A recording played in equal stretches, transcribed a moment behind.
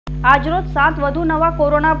આજરોજ 7 વધુ નવા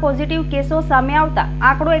કોરોના પોઝિટિવ કેસો સામે આવતા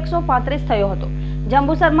આંકડો 135 થયો હતો।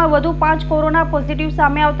 જંબુસરમાં વધુ 5 કોરોના પોઝિટિવ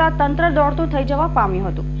સામે આવતા તંત્ર દોડતું થઈ જવા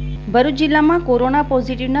પામ્યું હતું। ભરૂચ જિલ્લામાં કોરોના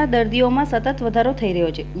પોઝિટિવના દર્દીઓમાં સતત વધારો થઈ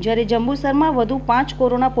રહ્યો છે, જ્યારે જંબુસરમાં વધુ 5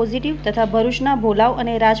 કોરોના પોઝિટિવ તથા ભરૂચના ભોલાવ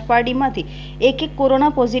અને રાજપારડીમાંથી એક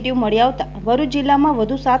કોરોના પોઝિટિવ મળી આવતા ભરૂચ જિલ્લામાં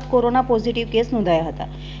વધુ 7 કોરોના પોઝિટિવ કેસ નોંધાયા હતા,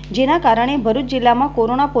 જેના કારણે ભરૂચ જિલ્લામાં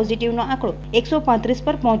કોરોના પોઝિટિવનો આંકડો 135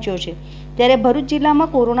 પર પહોંચ્યો છે। ત્યારે ભરૂચ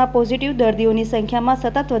જિલ્લામાં કોરોના પોઝિટિવ દર્દીઓની સંખ્યામાં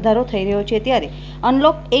સતત વધારો થઈ રહ્યો છે, ત્યારે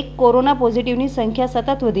અનલોક 1 કોરોના પોઝિટિવની સંખ્યા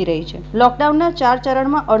સતત વધી રહી છે। લોકડાઉનના 4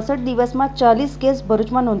 ચરણમાં 68 દિવસમાં 40 કેસ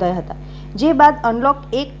ભરૂચમાં નોંધાયા હતા, જે બાદ અનલોક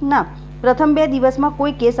 1ના પ્રથમ 2 દિવસમાં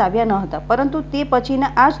કોઈ કેસ આવ્યા ન હતા, પરંતુ તે પછીના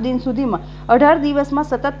આજ દિન સુધીમાં 18 દિવસમાં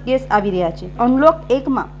સતત કેસ આવી રહ્યા છે। અનલોક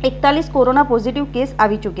 1માં 41 કોરોના પોઝિટિવ કેસ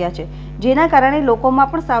આવી ચૂક્યા છે, જેના કારણે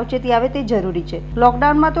લોકોમાં પણ સાવચેતી આવે તે જરૂરી છે।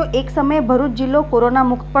 લોકડાઉનમાં તો એક સમયે ભરૂચ જિલ્લો કોરોના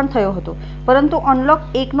મુક્ત પણ થયો હતો, પરંતુ અનલોક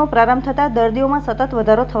 1નો પ્રારંભ થતાં દર્દીઓમાં સતત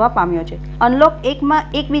વધારો થવા પામ્યો છે। અનલોક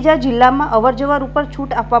 1માં એકબીજા જિલ્લામાં અવરજવર ઉપર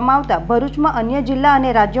છૂટ આપવામાં આવતા ભરૂચમાં અન્ય જિલ્લા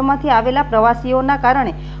અને રાજ્યોમાંથી આવેલા પ્રવાસીઓના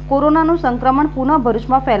કારણે કોરોનાનું સંક્રમણ પુનઃ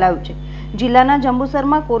ભરૂચમાં ફેલાયું છે। જિલ્લાના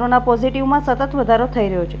જંબુસરમાં કોરોના પોઝિટિવમાં સતત વધારો થઈ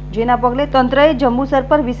રહ્યો છે, જેના પગલે તંત્રએ જંબુસર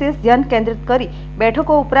પર વિશેષ ધ્યાન કેન્દ્રિત કરી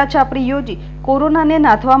બેઠકો ઉપરા છાપરી યોજી કોરોનાને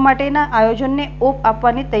નાથવા માટેના આયોજનને ઓપ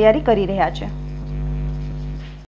આપવાની તૈયારી કરી રહ્યા છે।